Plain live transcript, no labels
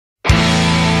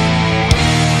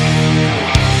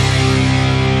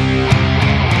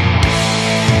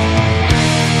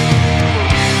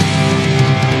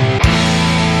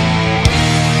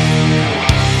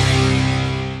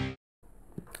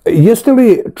Jeste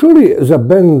li čuli za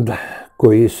bend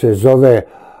koji se zove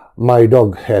My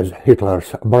Dog Has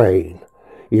Hitler's Brain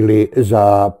ili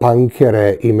za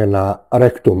punkere imena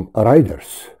Rectum Riders?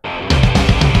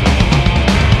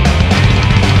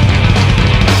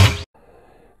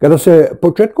 Kada se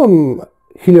početkom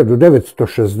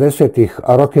 1960-ih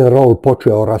rock'n'roll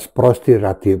počeo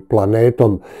rasprostirati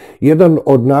planetom, jedan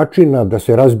od načina da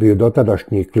se razbiju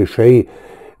dotadašnji klišeji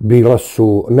bila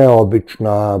su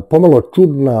neobična, pomalo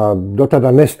čudna,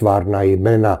 dotada nestvarna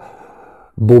imena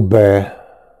bube,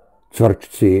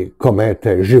 cvrčci,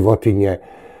 komete, životinje,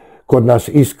 kod nas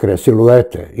iskre,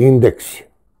 siluete, indeksi.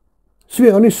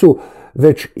 Svi oni su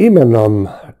već imenom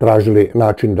tražili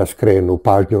način da skrenu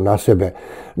pažnju na sebe,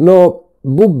 no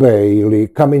bube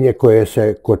ili kamenje koje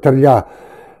se kotrlja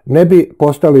ne bi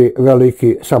postali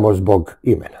veliki samo zbog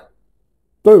imena.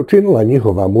 To je učinila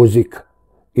njihova muzika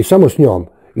i samo s njom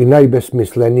i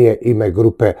najbesmislenije ime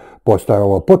grupe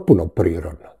postajalo potpuno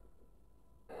prirodno.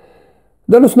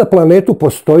 Danas na planetu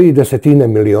postoji desetine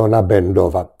miliona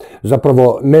bendova,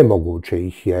 zapravo nemoguće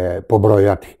ih je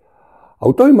pobrojati, a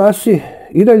u toj masi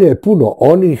i dalje je puno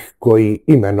onih koji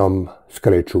imenom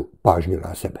skreću pažnju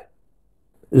na sebe.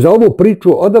 Za ovu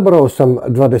priču odabrao sam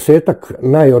 20-ak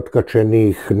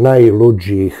najotkačenijih,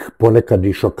 najluđih, ponekad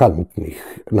i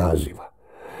šokantnih naziva.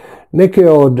 Neke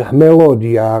od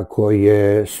melodija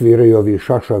koje sviraju ovi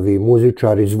šašavi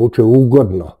muzičari zvuče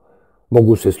ugodno,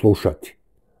 mogu se slušati.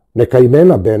 Neka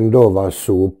imena bendova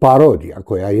su parodija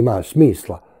koja ima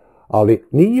smisla, ali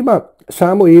ni njima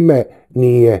samo ime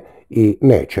nije i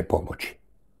neće pomoći.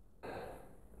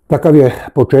 Takav je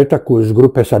početak uz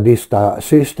grupe sadista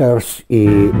Sisters i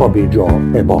Bobby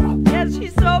Joe Ebola. Yes,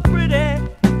 she's so pretty,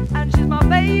 and she's my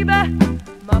baby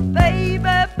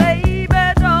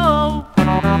doll.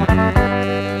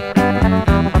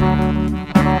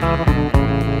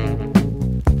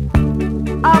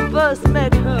 I first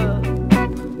met her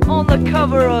on the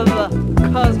cover of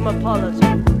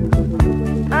Cosmopolitan,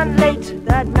 and late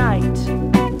that night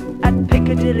at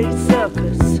Piccadilly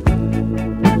Circus,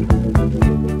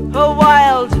 her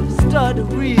wild stud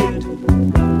reared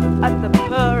at the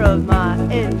purr of my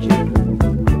engine,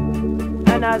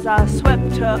 and as I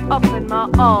swept her up in my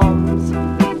arms,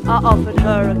 I offered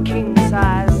her a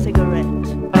king-size cigarette.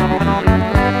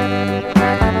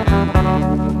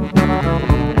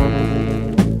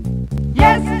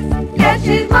 Yes, yes,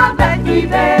 she's my baby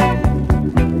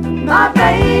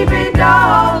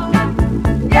doll.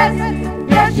 Yes,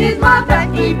 yes, she's my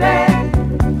baby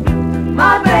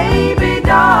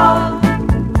doll.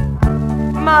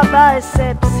 My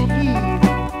biceps heave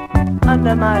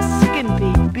under my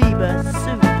skimpy beaver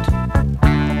suit,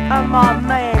 and my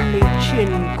manly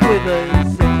chin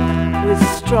quivers with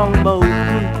strongbow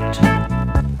root.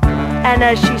 And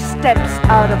as she steps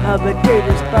out of her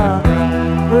potatoes bar,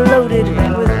 loaded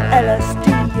with LSD,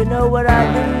 you know what I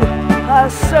do? I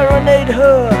serenade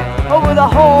her over the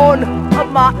horn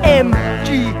of my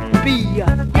MGB.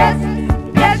 Yes,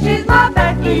 yes, she's my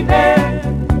baby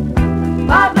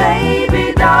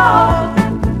doll.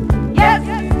 Yes,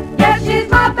 yes, she's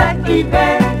my baby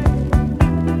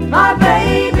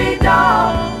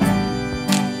doll.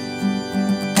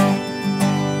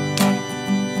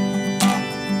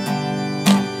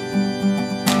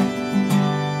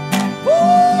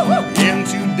 In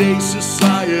today's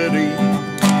society,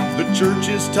 the church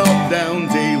is talked down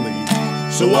daily.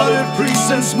 So what if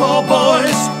priests and small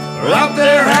boys are out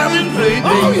there having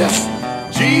playdays? Oh, yes.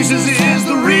 Jesus is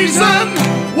the reason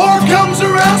war comes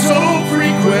around so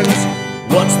frequent.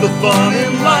 What's the fun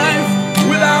in life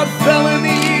without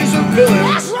felonies or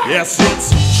villains? Yes,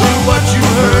 it's true what you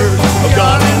heard of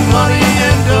God and money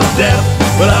and of death,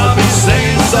 but I'll be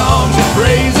singing songs and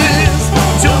praises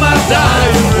till my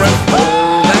dying breath.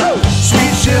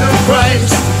 Sweet shit of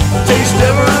Christ, taste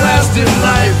everlasting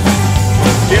life.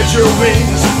 Get your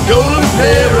wings, go to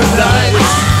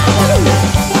paradise.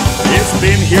 It's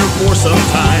been here for some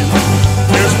time.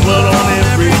 There's blood on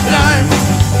every dime.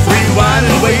 Free wine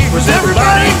and wafers,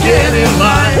 everybody get in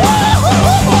line.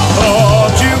 Oh,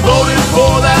 you voted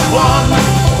for that one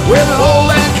with all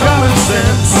that common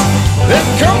sense. Then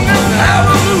come to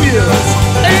hallelujahs,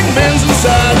 amens and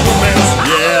sacraments.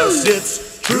 Yes, it's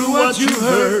true what you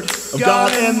heard of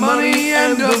God and money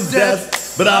and of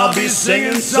death, but I'll be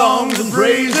singing songs and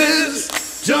praises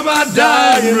till my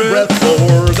dying breath.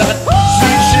 For that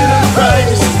sweet shit of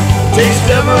Christ, taste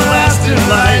everlasting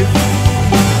life.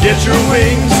 Get your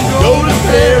wings, go to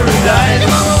paradise.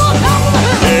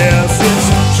 Yes, it's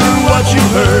true what you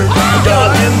heard of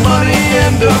God and money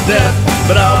and of death,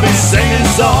 but I'll be singing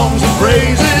songs and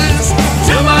praises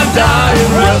till my dying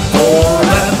breath. For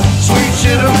that sweet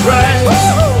shit of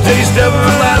Christ, taste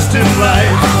everlasting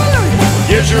flight.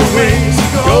 Get your wings,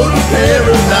 go to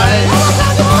paradise.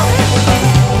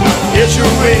 Get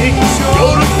your wings, go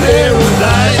to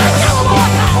paradise.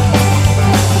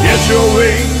 Get your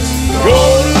wings, go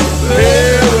to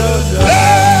paradise.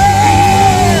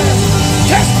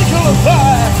 Testicle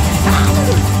fire.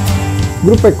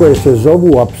 Grupe koje se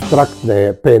zovu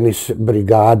apstraktne penis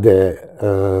brigade,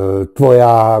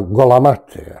 tvoja gola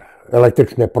mater,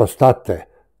 električne prostate,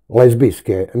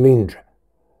 lezbijske ninđe,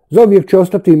 zauvijek će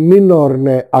ostati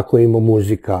minorne ako im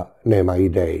muzika nema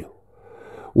ideju.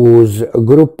 Uz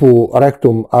grupu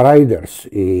Rectum Riders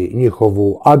i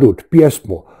njihovu adult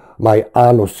pjesmu My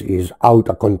Anus is Out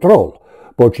of Control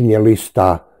počinje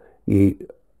lista i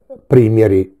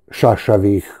primjeri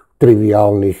šašavih,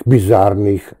 trivialnih,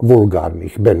 bizarnih,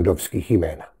 vulgarnih bendovskih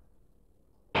imena.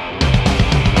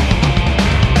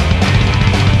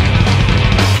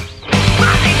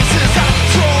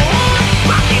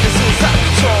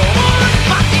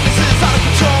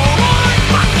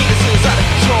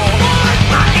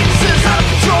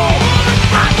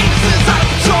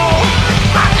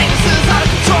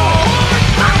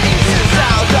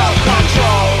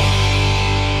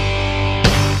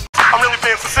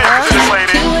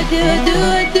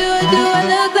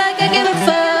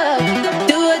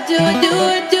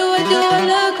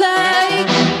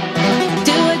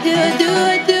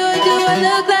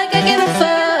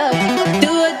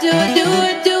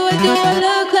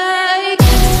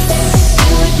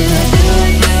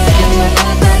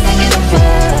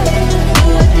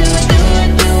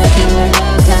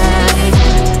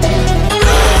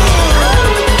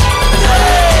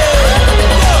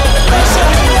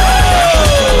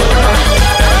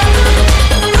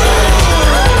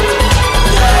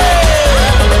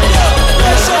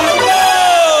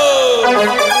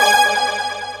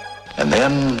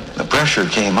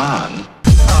 Came on.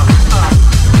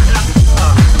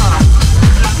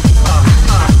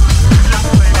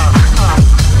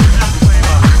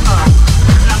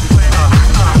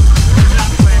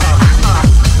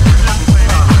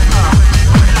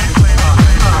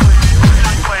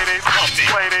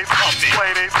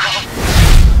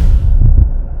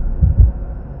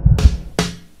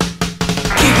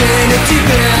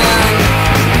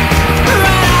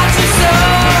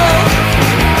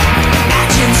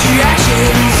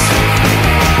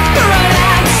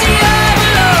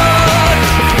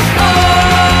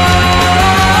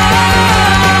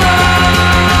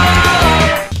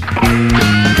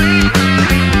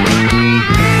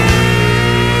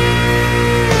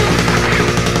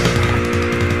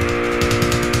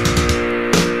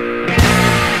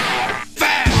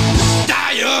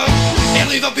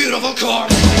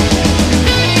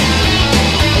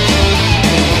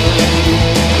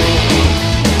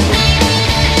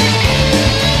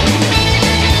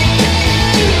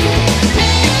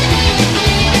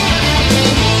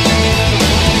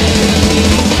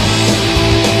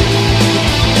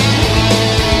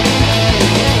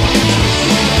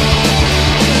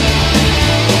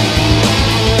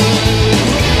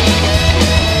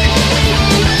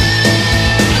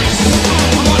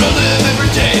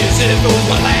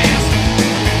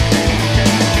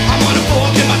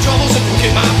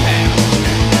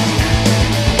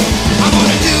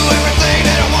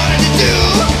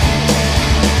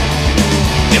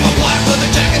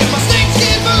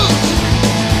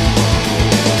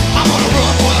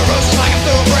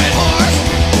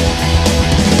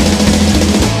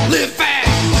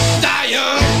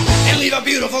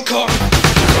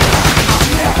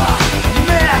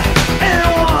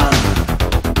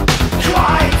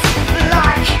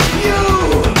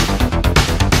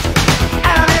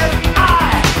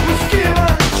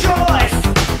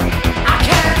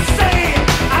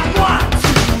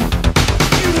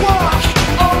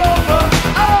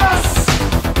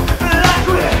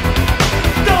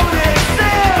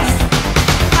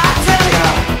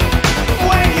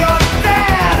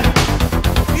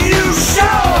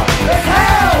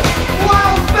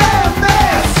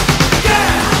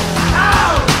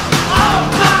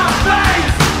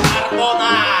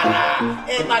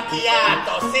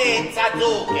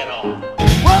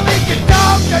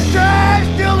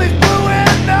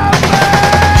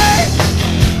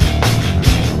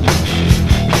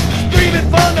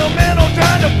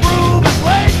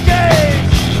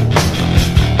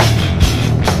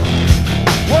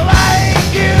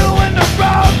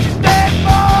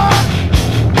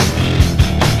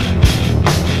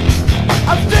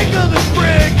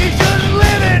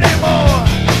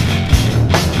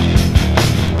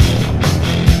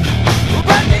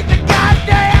 Run me the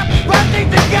goddamn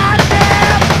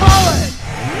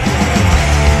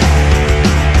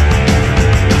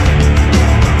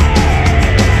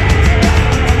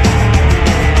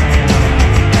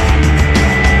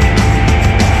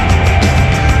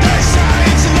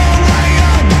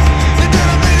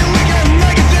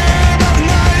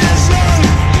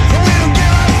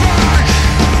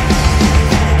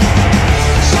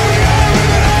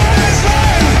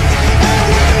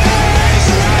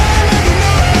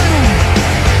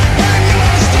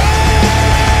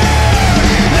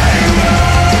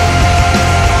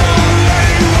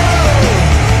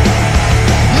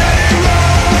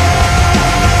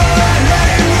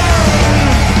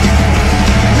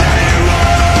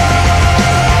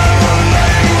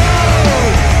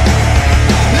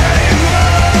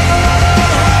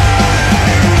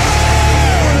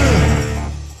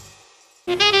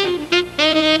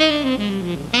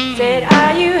Said,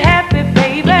 are you happy,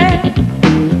 baby?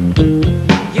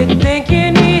 You think you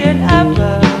need an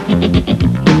upper?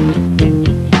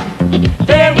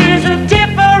 There is a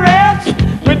difference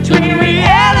between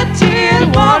reality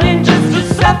and wanting just to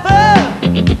suffer.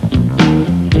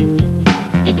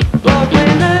 But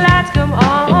when the lights come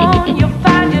on, you'll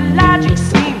find your logic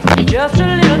seems just a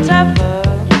little tougher.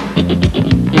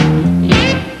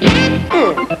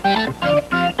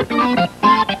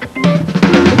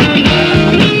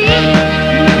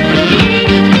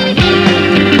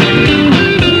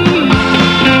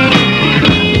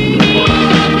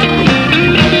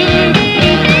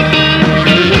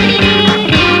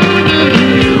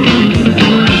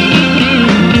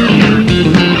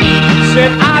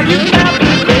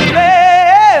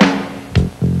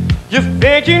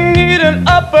 Think you need an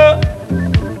upper?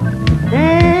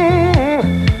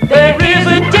 There is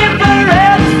a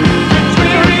difference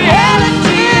between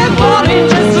reality and wanting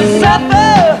just to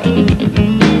suffer.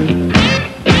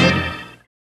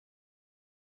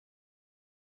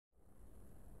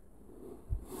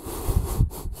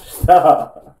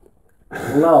 Šta?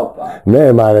 Znao pa.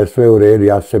 Ne, Mare, sve u redu,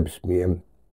 ja sebi smijem.